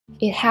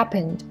It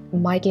happened.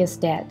 Mike is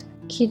dead.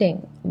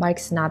 Kidding,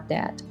 Mike's not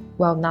dead.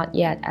 Well, not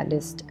yet, at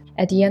least.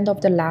 At the end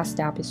of the last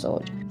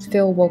episode,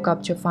 Phil woke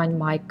up to find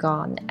Mike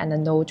gone and a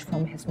note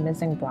from his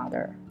missing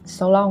brother.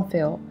 So long,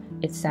 Phil,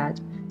 it said.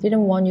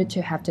 Didn't want you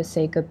to have to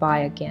say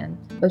goodbye again.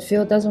 But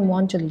Phil doesn't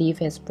want to leave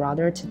his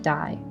brother to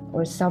die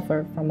or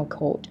suffer from a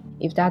cold,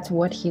 if that's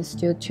what he's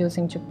still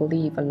choosing to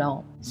believe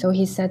alone. So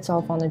he sets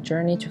off on a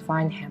journey to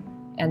find him.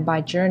 And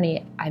by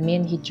journey, I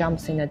mean he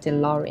jumps in a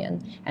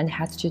DeLorean and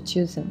has to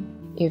choose him.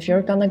 If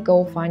you're gonna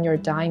go find your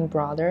dying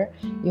brother,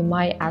 you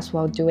might as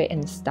well do it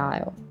in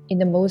style. In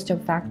the most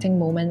affecting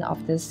moment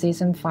of this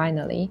season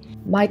finale,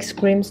 Mike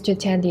screams to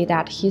Tandy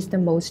that he's the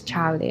most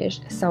childish,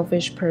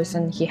 selfish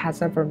person he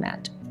has ever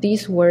met.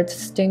 These words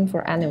sting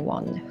for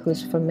anyone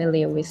who's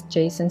familiar with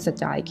Jason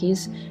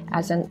Sudeikis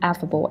as an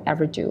affable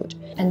ever dude,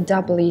 and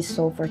doubly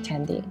so for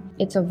Tandy.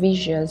 It's a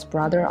vicious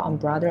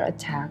brother-on-brother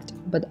attack,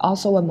 but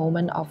also a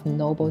moment of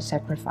noble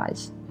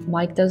sacrifice.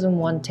 Mike doesn't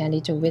want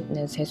Tandy to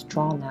witness his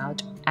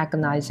drawn-out,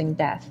 agonizing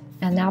death,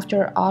 and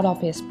after all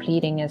of his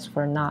pleading is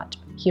for naught,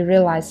 he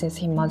realizes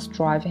he must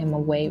drive him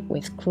away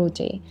with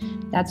cruelty.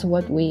 That's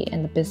what we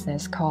in the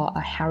business call a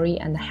Harry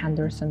and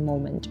Henderson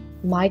moment.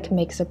 Mike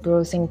makes a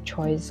bruising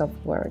choice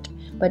of word,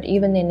 but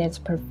even in its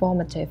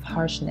performative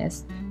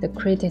harshness, the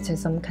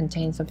criticism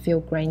contains a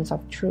few grains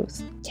of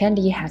truth.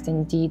 Tandy has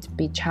indeed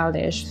been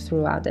childish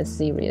throughout the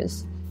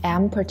series,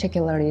 and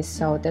particularly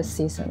so this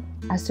season,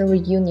 as the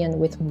reunion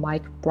with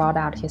Mike brought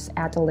out his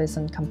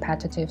adolescent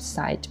competitive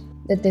side.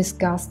 The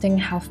disgusting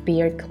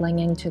half-beard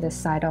clinging to the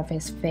side of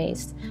his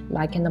face,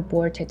 like an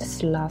aborted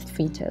sloth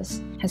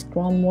fetus, has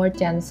grown more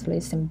densely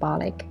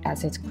symbolic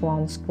as it's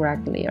grown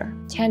scragglier.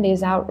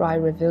 Tandy's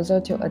outright refusal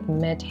to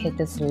admit he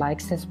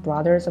dislikes his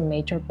brother's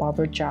major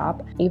barber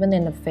job, even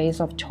in the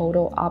face of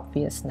total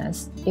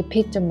obviousness,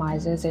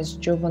 epitomizes his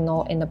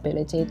juvenile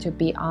inability to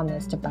be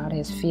honest about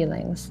his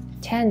feelings.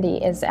 Tandy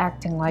is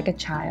acting like a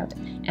child,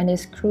 and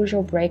his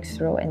crucial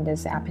breakthrough in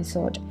this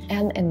episode,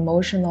 an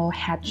emotional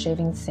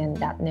head-shaving scene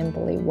that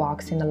nimbly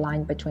walks in the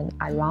line between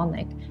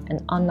ironic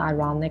and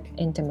unironic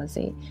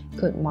intimacy,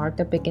 could mark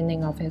the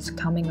beginning of his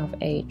coming of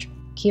age.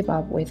 Keep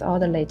up with all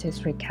the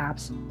latest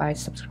recaps by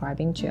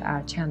subscribing to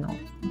our channel.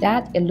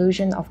 That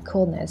illusion of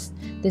coolness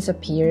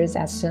disappears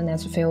as soon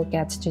as Phil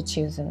gets to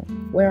choosing,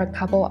 where a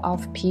couple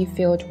of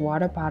pee-filled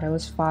water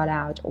bottles fall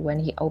out when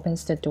he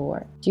opens the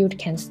door. Dude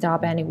can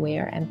stop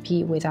anywhere and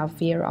pee without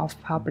fear of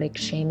public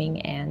shaming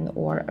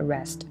and/or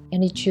arrest,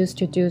 and he chooses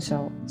to do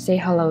so. Say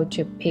hello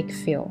to Pig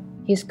Phil.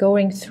 He's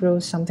going through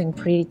something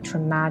pretty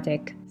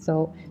traumatic,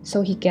 so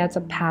he gets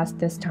a pass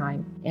this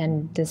time,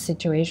 and the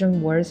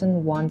situation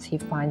worsens once he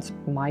finds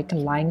Mike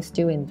lying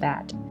still in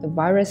bed. The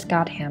virus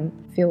got him,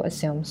 Phil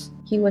assumes.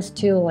 He was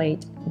too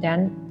late.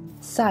 Then,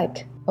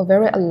 psych! A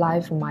very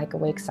alive Mike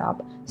wakes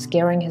up,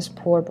 scaring his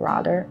poor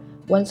brother.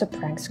 Once a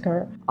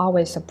prankster,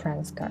 always a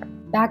prankster.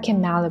 Back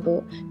in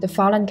Malibu, the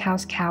fallen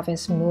cow's calf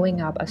is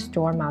mooing up a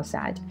storm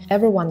outside.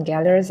 Everyone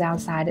gathers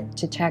outside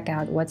to check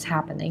out what's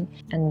happening,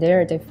 and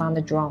there they found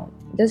the drone.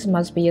 This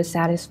must be a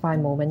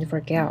satisfying moment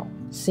for Gail,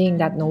 seeing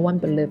that no one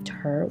believed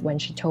her when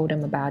she told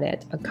him about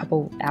it a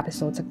couple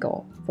episodes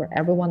ago. For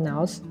everyone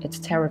else, it's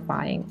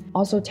terrifying.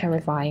 Also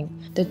terrifying,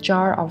 the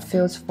jar of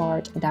Phil's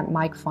fart that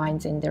Mike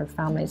finds in their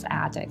family's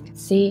attic.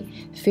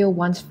 See, Phil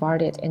once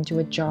farted into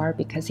a jar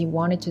because he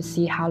wanted to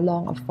see how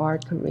long a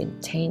fart could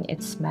retain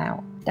its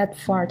smell. That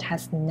fart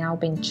has now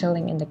been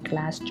chilling in the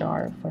glass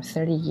jar for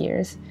 30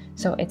 years,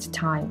 so it's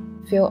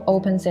time. Phil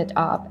opens it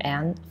up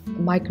and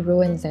Mike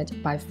ruins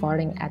it by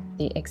farting at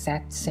the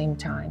exact same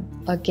time.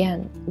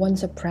 Again,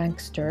 once a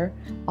prankster,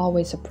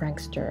 always a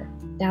prankster.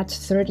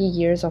 That's 30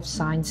 years of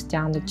science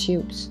down the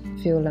tubes,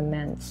 Phil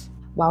laments.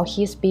 While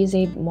he's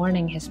busy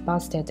mourning his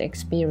busted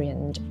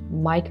experience,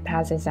 Mike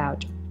passes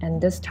out, and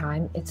this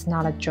time it's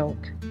not a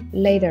joke.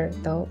 Later,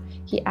 though,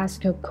 he asks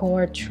to call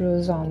a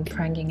truce on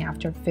pranking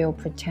after Phil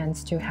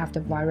pretends to have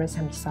the virus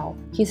himself.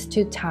 He's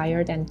too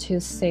tired and too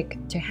sick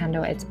to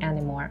handle it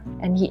anymore,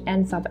 and he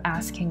ends up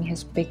asking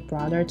his big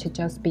brother to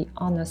just be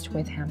honest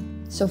with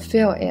him. So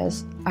Phil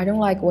is, I don't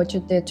like what you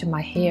did to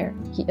my hair,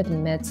 he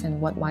admits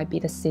in what might be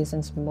the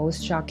season's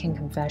most shocking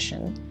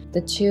confession.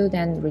 The two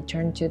then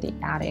return to the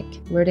attic,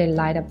 where they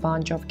light a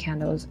bunch of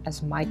candles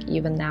as Mike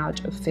evens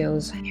out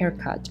Phil's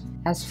haircut,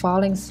 as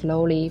falling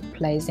slowly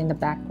plays in the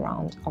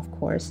background. Of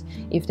course,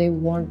 if they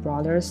weren't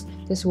brothers,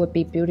 this would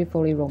be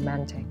beautifully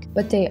romantic.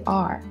 But they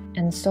are,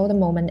 and so the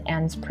moment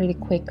ends pretty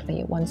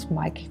quickly once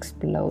Mike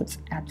explodes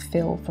at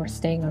Phil for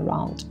staying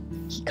around.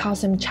 He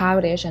calls him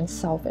childish and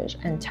selfish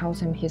and tells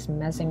him he's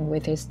messing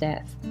with his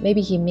death.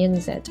 Maybe he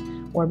means it,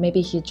 or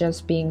maybe he's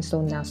just being so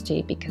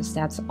nasty because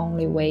that's the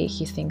only way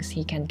he thinks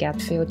he can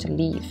get Phil to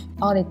leave.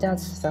 All it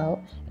does,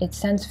 though, it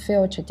sends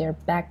Phil to their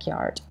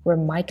backyard, where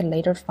Mike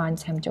later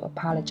finds him to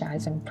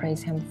apologize and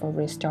praise him for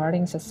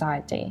restarting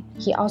society.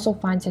 He also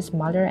finds his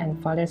mother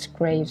and father's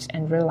graves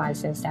and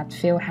realizes that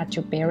Phil had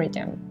to bury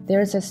them.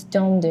 There's a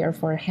stone there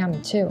for him,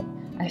 too.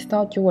 I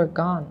thought you were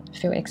gone,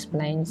 Phil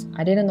explains.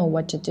 I didn't know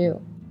what to do.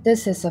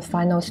 This is the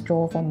final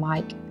straw for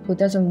Mike, who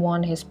doesn't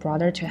want his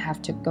brother to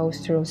have to go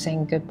through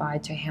saying goodbye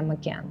to him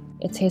again.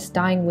 It's his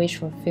dying wish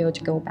for Phil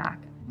to go back.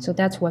 So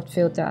that's what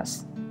Phil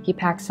does. He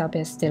packs up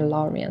his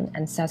DeLorean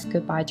and says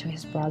goodbye to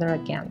his brother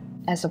again.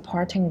 As a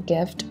parting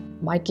gift,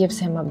 Mike gives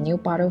him a new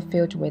bottle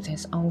filled with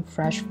his own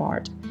fresh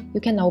fart.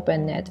 You can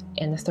open it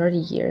in 30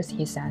 years,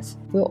 he says.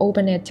 We'll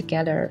open it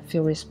together,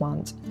 Phil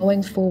responds,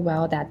 knowing full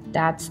well that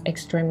that's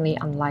extremely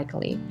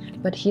unlikely.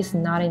 But he's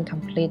not in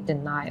complete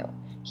denial.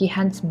 He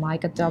hands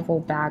Mike a duffel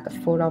bag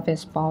full of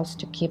his balls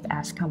to keep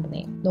as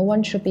company. No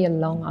one should be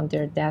alone on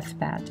their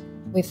deathbed.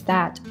 With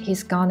that,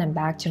 he's gone and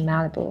back to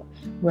Malibu,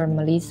 where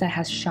Melissa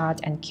has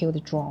shot and killed the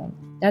drone.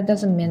 That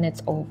doesn't mean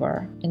it's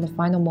over. In the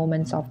final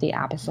moments of the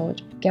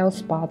episode, Gale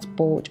spots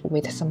Boone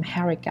with some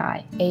hairy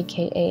guy,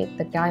 aka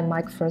the guy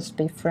Mike first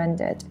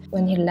befriended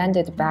when he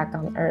landed back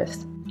on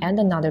Earth, and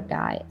another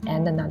guy,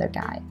 and another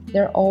guy.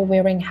 They're all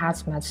wearing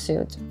hazmat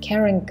suits,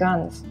 carrying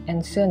guns,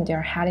 and soon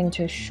they're heading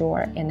to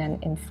shore in an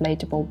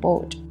inflatable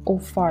boat. Oh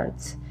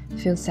farts,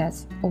 Phil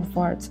says. Oh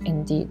farts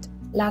indeed.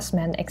 Last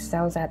Man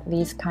excels at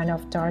these kind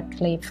of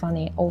darkly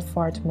funny oh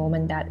fart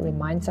moment that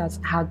reminds us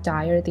how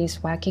dire this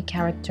wacky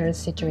character's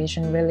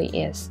situation really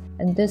is.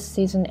 And this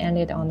season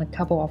ended on a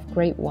couple of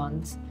great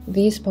ones.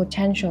 These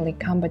potentially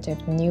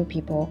combative new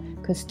people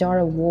could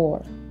start a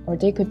war, or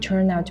they could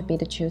turn out to be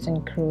the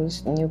chosen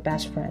crew's new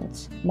best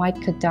friends.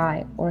 Mike could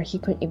die, or he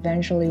could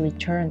eventually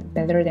return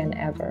better than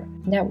ever.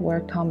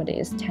 Network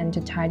comedies tend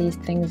to tidy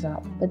things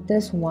up, but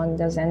this one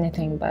does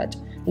anything but,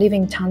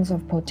 leaving tons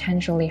of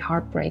potentially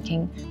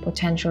heartbreaking,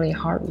 potentially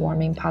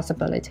heartwarming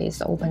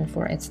possibilities open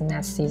for its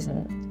next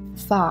season.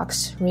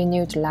 Fox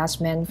renewed Last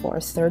Man for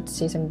a third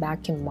season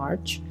back in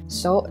March,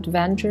 so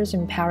adventures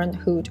in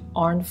parenthood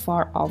aren't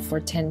far off for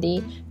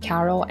Tandy,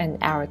 Carol,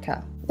 and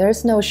Erica.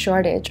 There's no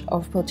shortage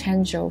of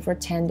potential for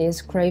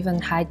Tandy's craven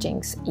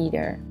hijinks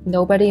either.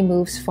 Nobody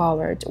moves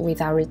forward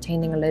without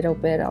retaining a little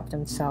bit of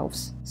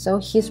themselves, so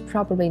he's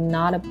probably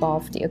not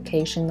above the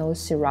occasional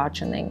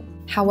sirochaning.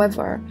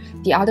 However,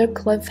 the other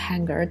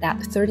cliffhanger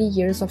that 30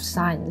 Years of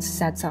Science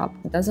sets up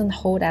doesn't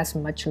hold as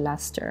much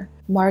luster.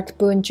 Mark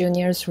Boone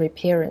Jr.'s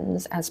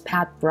reappearance as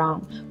Pat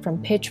Brown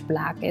from Pitch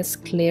Black is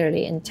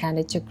clearly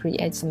intended to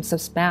create some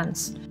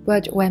suspense.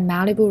 But when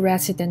Malibu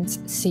residents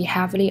see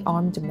heavily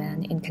armed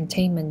men in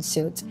containment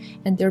suits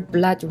and their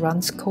blood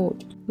runs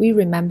cold, we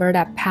remember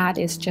that Pat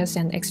is just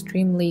an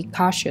extremely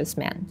cautious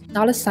man,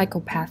 not a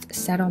psychopath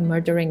set on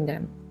murdering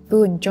them.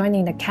 Boone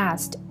joining the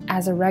cast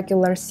as a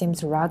regular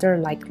seems rather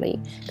likely,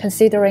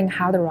 considering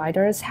how the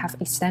writers have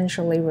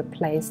essentially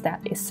replaced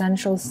that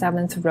essential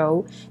seventh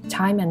role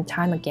time and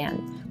time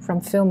again, from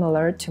Phil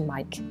Miller to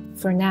Mike.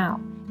 For now,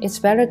 it's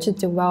better to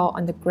dwell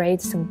on the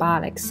great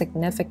symbolic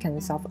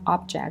significance of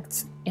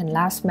objects in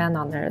Last Man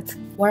on Earth.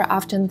 More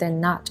often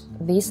than not,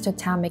 these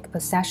totemic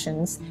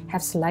possessions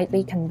have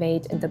slightly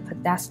conveyed the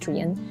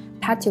pedestrian,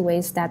 petty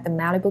ways that the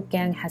Malibu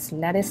gang has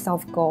let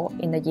itself go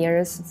in the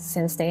years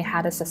since they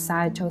had a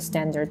societal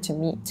standard to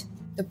meet.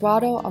 The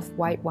bottle of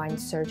white wine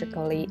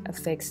surgically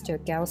affixed to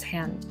Gale's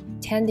hand,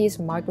 Tandy's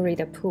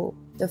margarita pool,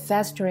 the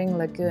festering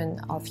lagoon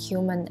of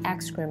human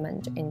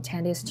excrement in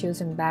Tandy's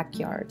chosen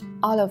backyard.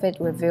 All of it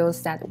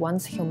reveals that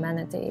once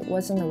humanity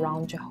wasn't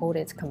around to hold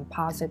its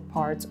composite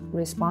parts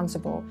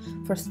responsible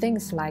for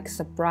things like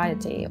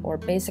sobriety or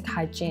basic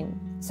hygiene,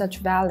 such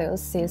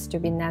values cease to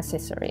be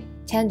necessary.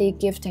 Tandy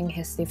gifting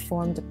his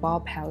deformed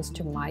ball pals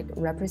to Mike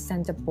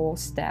represents a bold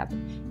step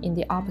in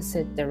the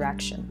opposite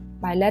direction.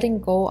 By letting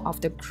go of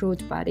the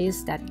crude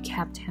bodies that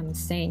kept him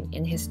sane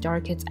in his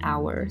darkest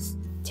hours,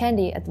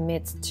 Tandy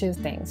admits two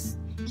things.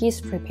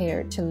 He's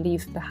prepared to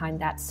leave behind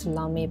that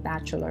slummy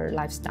bachelor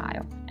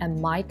lifestyle,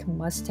 and Mike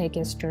must take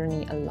his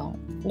journey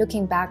alone.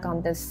 Looking back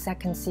on this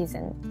second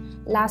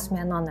season, Last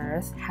Man on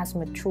Earth has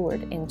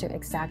matured into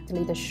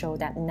exactly the show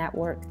that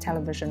network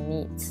television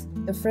needs.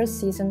 The first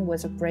season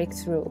was a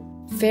breakthrough,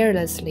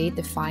 fearlessly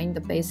defying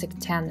the basic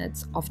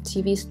tenets of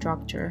TV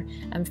structure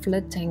and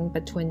flitting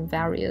between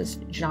various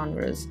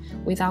genres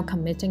without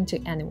committing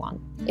to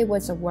anyone. It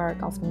was a work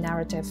of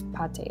narrative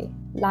putty,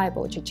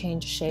 liable to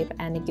change shape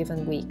any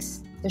given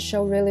weeks. The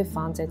show really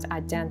found its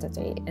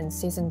identity in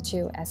Season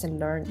 2 as it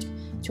learned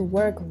to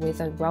work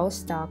with a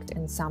well-stocked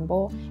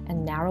ensemble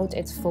and narrowed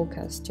its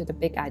focus to the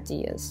big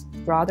ideas: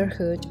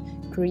 brotherhood,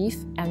 grief,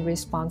 and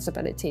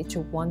responsibility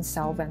to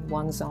oneself and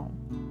one's own.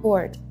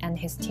 Ford and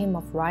his team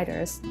of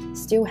writers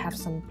still have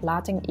some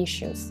plotting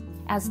issues,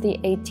 as the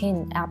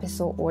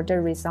 18-episode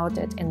order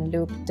resulted in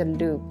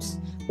loop-the-loops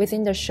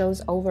within the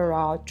show's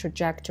overall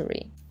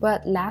trajectory.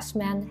 But Last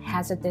Man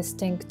has a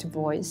distinct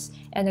voice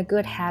and a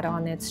good head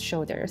on its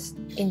shoulders.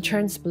 It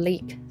turns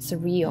bleak,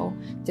 surreal,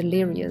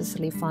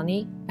 deliriously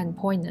funny, and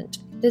poignant.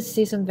 This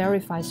season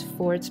verifies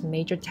Ford's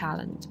major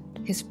talent.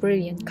 His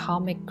brilliant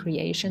comic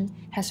creation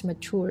has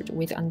matured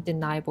with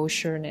undeniable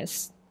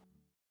sureness.